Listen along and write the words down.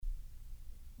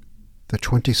the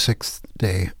 26th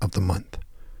day of the month.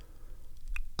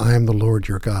 I am the Lord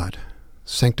your God.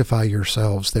 Sanctify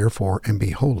yourselves therefore and be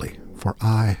holy, for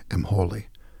I am holy.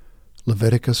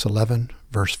 Leviticus 11,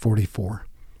 verse 44.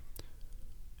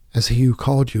 As he who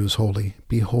called you is holy,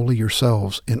 be holy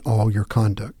yourselves in all your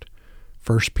conduct.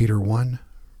 1 Peter 1,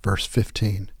 verse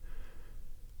 15.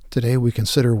 Today we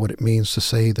consider what it means to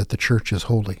say that the church is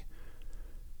holy.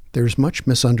 There is much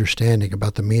misunderstanding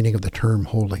about the meaning of the term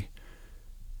holy.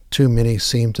 Too many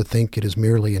seem to think it is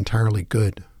merely entirely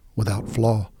good, without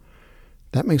flaw.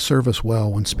 That may serve us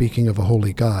well when speaking of a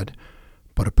holy God,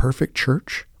 but a perfect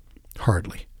church?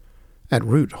 Hardly. At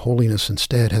root, holiness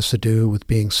instead has to do with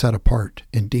being set apart,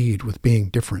 indeed with being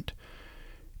different.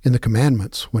 In the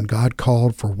commandments, when God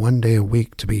called for one day a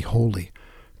week to be holy,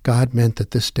 God meant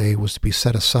that this day was to be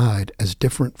set aside as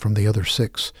different from the other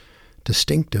 6,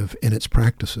 distinctive in its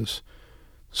practices.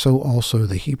 So also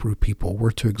the Hebrew people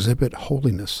were to exhibit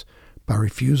holiness by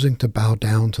refusing to bow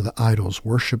down to the idols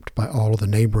worshipped by all of the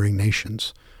neighboring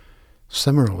nations.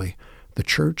 Similarly, the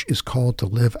church is called to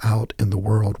live out in the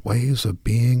world ways of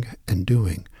being and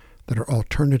doing that are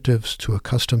alternatives to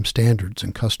accustomed standards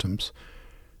and customs.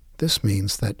 This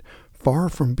means that far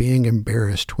from being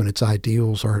embarrassed when its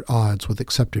ideals are at odds with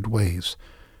accepted ways,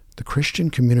 the Christian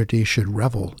community should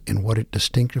revel in what it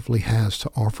distinctively has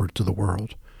to offer to the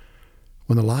world.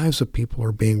 When the lives of people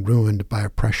are being ruined by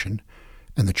oppression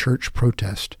and the church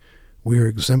protest, we are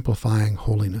exemplifying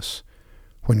holiness.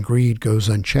 When greed goes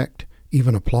unchecked,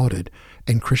 even applauded,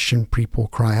 and Christian people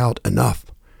cry out, "Enough!"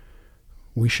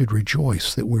 we should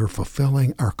rejoice that we are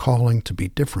fulfilling our calling to be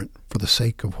different for the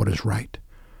sake of what is right.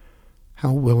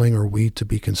 How willing are we to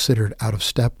be considered out of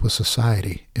step with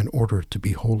society in order to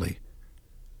be holy?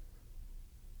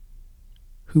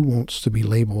 Who wants to be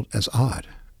labeled as odd,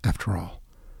 after all?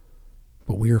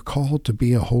 But we are called to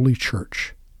be a holy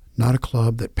church, not a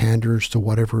club that panders to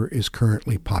whatever is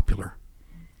currently popular.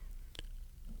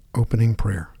 Opening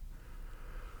prayer.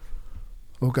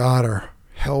 O God, our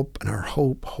help and our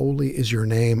hope, holy is your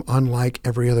name, unlike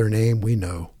every other name we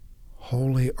know.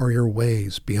 Holy are your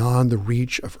ways beyond the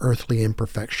reach of earthly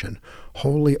imperfection.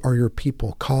 Holy are your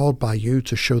people, called by you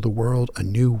to show the world a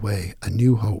new way, a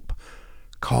new hope.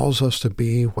 Calls us to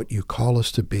be what you call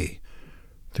us to be,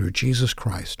 through Jesus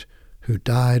Christ, who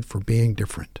died for being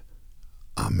different.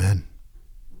 Amen.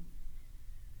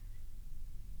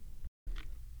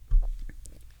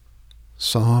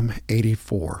 Psalm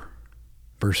 84,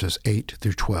 verses 8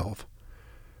 through 12.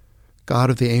 God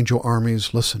of the angel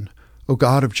armies, listen. O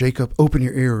God of Jacob, open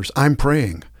your ears. I'm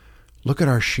praying. Look at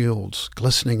our shields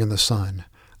glistening in the sun,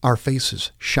 our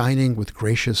faces shining with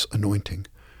gracious anointing.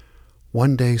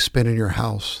 One day spent in your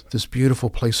house, this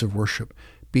beautiful place of worship,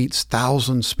 beats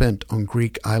thousands spent on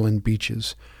Greek island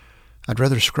beaches. I'd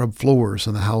rather scrub floors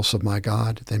in the house of my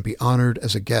God than be honored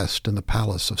as a guest in the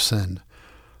palace of sin.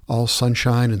 All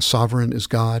sunshine and sovereign is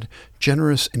God,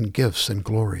 generous in gifts and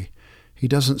glory. He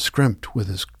doesn't scrimp with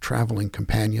his traveling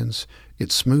companions.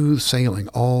 It's smooth sailing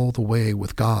all the way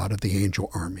with God of the angel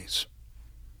armies.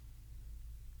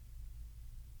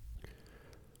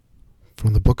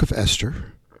 From the book of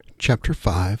Esther, chapter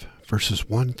 5, verses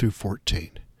 1 through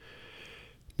 14.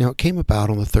 Now it came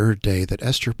about on the 3rd day that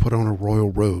Esther put on her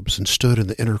royal robes and stood in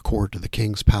the inner court of the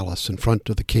king's palace in front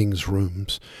of the king's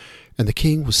rooms. And the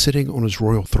king was sitting on his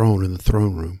royal throne in the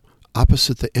throne room,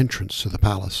 opposite the entrance to the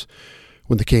palace.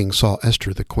 When the king saw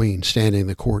Esther the queen standing in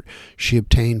the court, she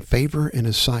obtained favor in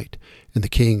his sight, and the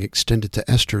king extended to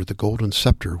Esther the golden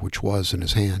scepter which was in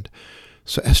his hand.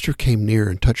 So Esther came near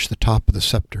and touched the top of the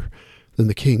scepter. Then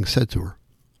the king said to her,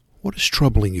 "What is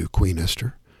troubling you, Queen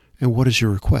Esther? And what is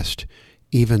your request?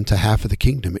 Even to half of the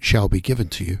kingdom it shall be given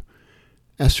to you."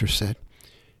 Esther said,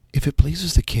 "If it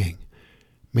pleases the king,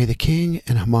 may the king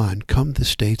and Haman come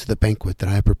this day to the banquet that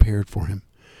I have prepared for him."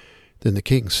 Then the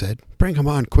king said, "Bring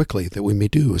Haman quickly, that we may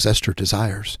do as Esther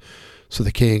desires." So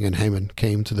the king and Haman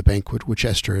came to the banquet which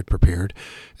Esther had prepared.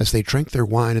 As they drank their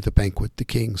wine at the banquet, the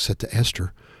king said to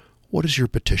Esther, "What is your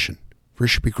petition? For it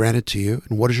shall be granted to you,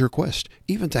 and what is your request?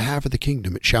 Even to half of the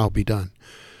kingdom it shall be done."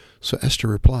 So Esther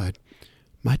replied,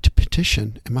 "My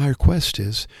petition and my request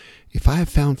is, if I have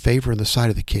found favor in the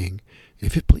sight of the king,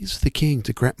 if it pleases the king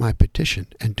to grant my petition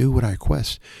and do what I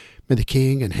request, may the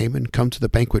king and Haman come to the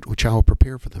banquet which I will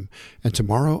prepare for them, and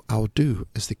tomorrow I will do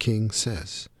as the king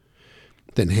says."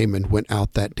 Then Haman went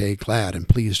out that day glad and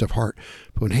pleased of heart.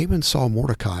 But when Haman saw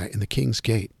Mordecai in the king's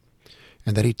gate,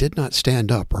 and that he did not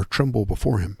stand up or tremble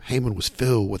before him, Haman was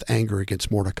filled with anger against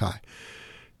Mordecai.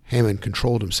 Haman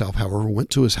controlled himself, however, went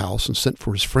to his house and sent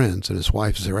for his friends and his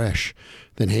wife Zeresh.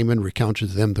 Then Haman recounted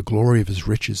to them the glory of his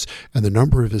riches and the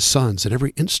number of his sons, and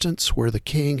every instance where the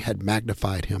king had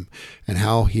magnified him, and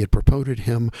how he had promoted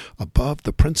him above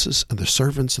the princes and the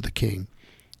servants of the king.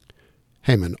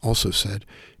 Haman also said,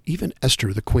 "Even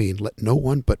Esther the queen, let no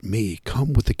one but me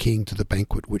come with the king to the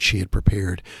banquet which she had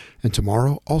prepared, and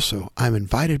tomorrow also I am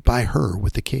invited by her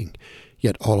with the king.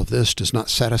 Yet all of this does not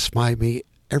satisfy me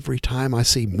every time I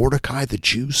see Mordecai the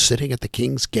Jew sitting at the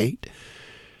king's gate."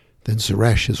 Then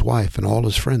Zeresh his wife and all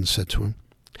his friends said to him,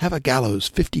 "Have a gallows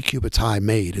 50 cubits high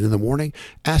made, and in the morning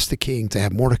ask the king to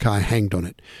have Mordecai hanged on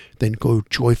it. Then go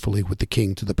joyfully with the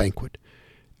king to the banquet."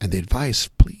 And the advice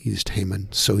pleased Haman,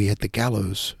 so he had the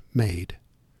gallows made.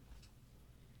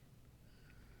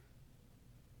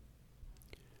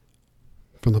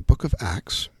 From the book of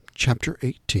Acts, chapter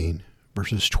 18,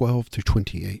 verses 12 through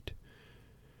 28.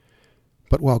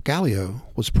 But while Gallio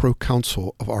was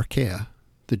proconsul of Achaia,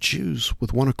 the Jews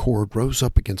with one accord rose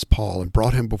up against Paul and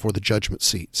brought him before the judgment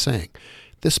seat, saying,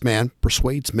 "This man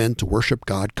persuades men to worship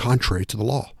God contrary to the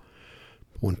law."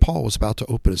 But when Paul was about to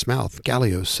open his mouth,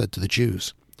 Gallio said to the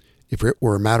Jews, "If it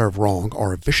were a matter of wrong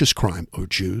or a vicious crime, O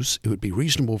Jews, it would be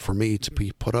reasonable for me to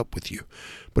be put up with you.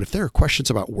 But if there are questions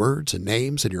about words and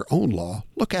names in your own law,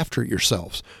 look after it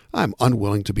yourselves. I am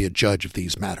unwilling to be a judge of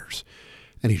these matters."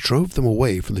 And he drove them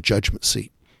away from the judgment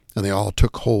seat. And they all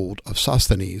took hold of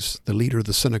Sosthenes, the leader of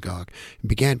the synagogue, and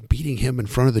began beating him in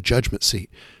front of the judgment seat.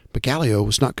 But Gallio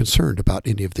was not concerned about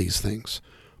any of these things.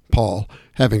 Paul,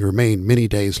 having remained many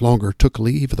days longer, took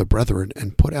leave of the brethren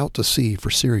and put out to sea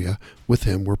for Syria. With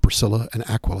him were Priscilla and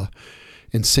Aquila.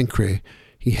 In Cenchreae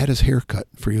he had his hair cut,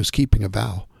 for he was keeping a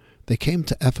vow. They came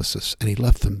to Ephesus, and he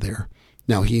left them there.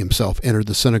 Now he himself entered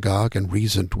the synagogue and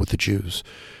reasoned with the Jews.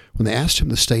 When they asked him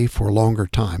to stay for a longer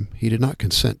time, he did not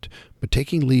consent, but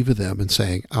taking leave of them and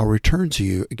saying, "I'll return to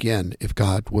you again if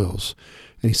God wills."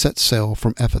 And he set sail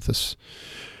from Ephesus.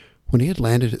 When he had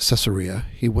landed at Caesarea,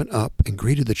 he went up and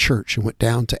greeted the church and went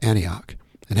down to Antioch.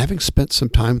 And having spent some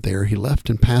time there, he left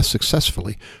and passed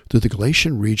successfully through the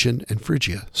Galatian region and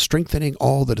Phrygia, strengthening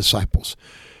all the disciples.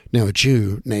 Now a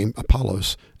Jew named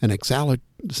Apollos, an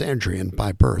Alexandrian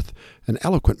by birth, an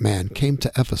eloquent man, came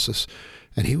to Ephesus,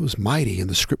 and he was mighty in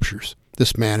the Scriptures.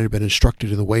 This man had been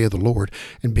instructed in the way of the Lord,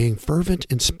 and being fervent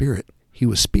in spirit, he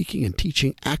was speaking and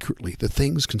teaching accurately the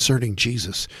things concerning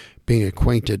Jesus, being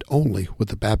acquainted only with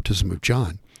the baptism of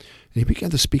John. And he began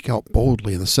to speak out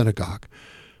boldly in the synagogue.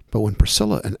 But when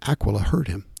Priscilla and Aquila heard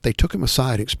him, they took him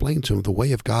aside and explained to him the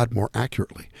way of God more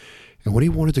accurately. And when he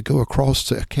wanted to go across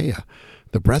to Achaia,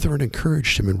 the brethren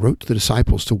encouraged him and wrote to the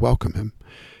disciples to welcome him.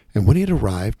 And when he had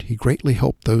arrived, he greatly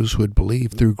helped those who had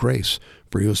believed through grace,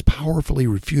 for he was powerfully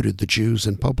refuted the Jews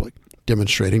in public,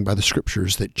 demonstrating by the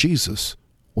Scriptures that Jesus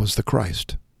was the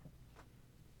Christ.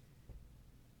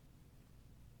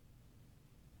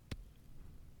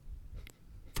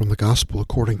 From the Gospel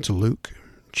according to Luke,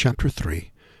 chapter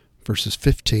 3, verses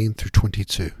 15 through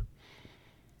 22.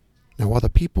 Now while the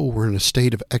people were in a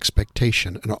state of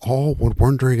expectation, and all were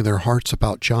wondering in their hearts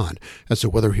about John, as to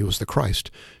whether he was the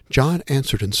Christ, John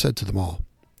answered and said to them all,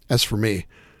 "As for me,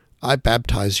 I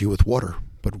baptize you with water,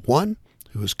 but one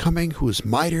who is coming, who is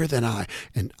mightier than I,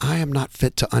 and I am not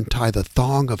fit to untie the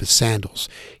thong of his sandals.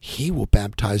 He will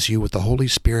baptize you with the Holy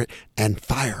Spirit and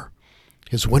fire.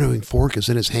 His winnowing fork is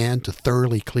in his hand to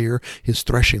thoroughly clear his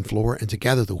threshing floor and to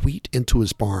gather the wheat into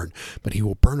his barn, but he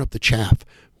will burn up the chaff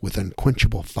with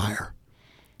unquenchable fire."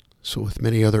 So with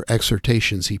many other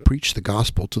exhortations he preached the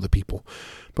gospel to the people.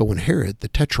 But when Herod the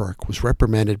Tetrarch was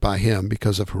reprimanded by him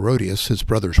because of Herodias his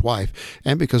brother's wife,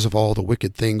 and because of all the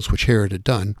wicked things which Herod had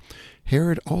done,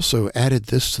 Herod also added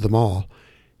this to them all: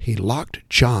 he locked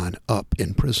John up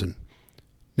in prison.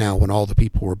 Now when all the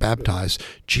people were baptized,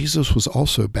 Jesus was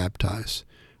also baptized.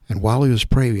 And while he was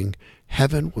praying,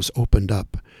 heaven was opened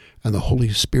up, and the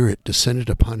Holy Spirit descended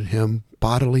upon him,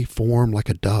 bodily form like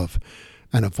a dove.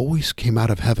 And a voice came out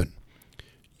of heaven,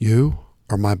 "You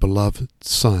are my beloved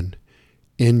Son.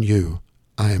 In you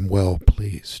I am well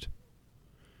pleased."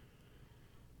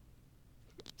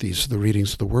 These are the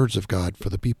readings of the words of God for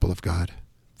the people of God.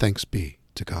 Thanks be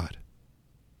to God.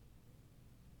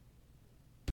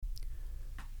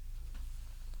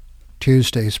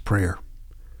 Tuesday's Prayer.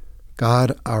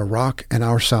 God, our rock and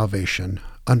our salvation,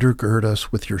 undergird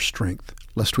us with your strength,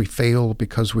 lest we fail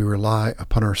because we rely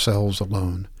upon ourselves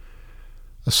alone.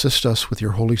 Assist us with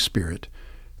your Holy Spirit,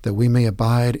 that we may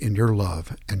abide in your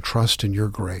love and trust in your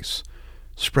grace.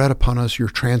 Spread upon us your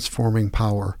transforming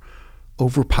power.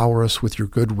 Overpower us with your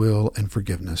goodwill and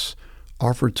forgiveness,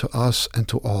 offered to us and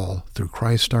to all through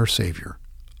Christ our Savior.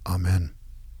 Amen.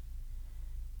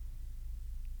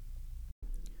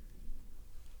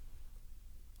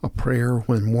 A Prayer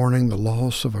When Mourning the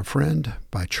Loss of a Friend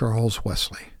by Charles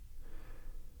Wesley.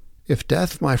 If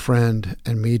death my friend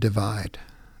and me divide,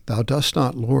 Thou dost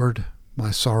not, Lord, my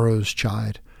sorrows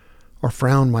chide, or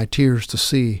frown my tears to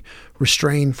see,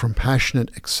 restrain from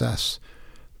passionate excess.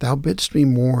 Thou bidst me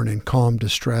mourn in calm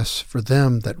distress for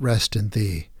them that rest in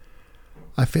Thee.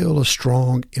 I feel a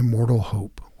strong, immortal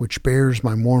hope, which bears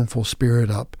my mournful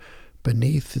spirit up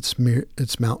beneath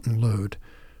its mountain load.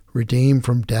 Redeemed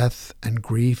from death and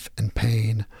grief and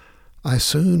pain, I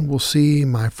soon will see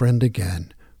my friend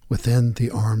again within the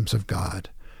arms of God.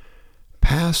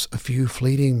 Pass a few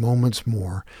fleeting moments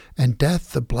more, and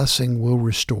death the blessing will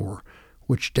restore,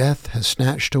 which death has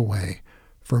snatched away.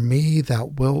 For me thou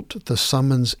wilt the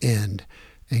summons end,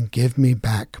 and give me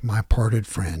back my parted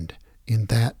friend in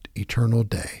that eternal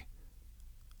day.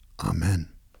 Amen.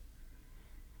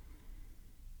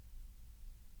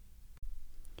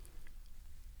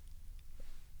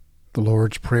 The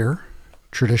Lord's Prayer,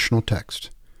 Traditional Text.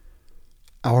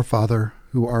 Our Father,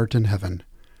 who art in heaven,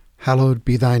 hallowed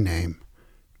be thy name.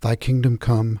 Thy kingdom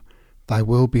come, thy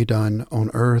will be done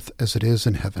on earth as it is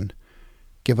in heaven.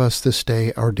 Give us this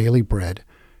day our daily bread,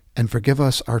 and forgive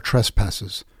us our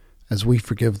trespasses, as we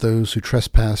forgive those who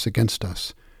trespass against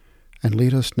us. And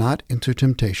lead us not into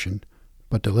temptation,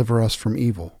 but deliver us from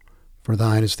evil. For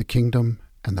thine is the kingdom,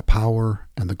 and the power,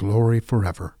 and the glory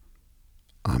forever.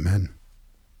 Amen.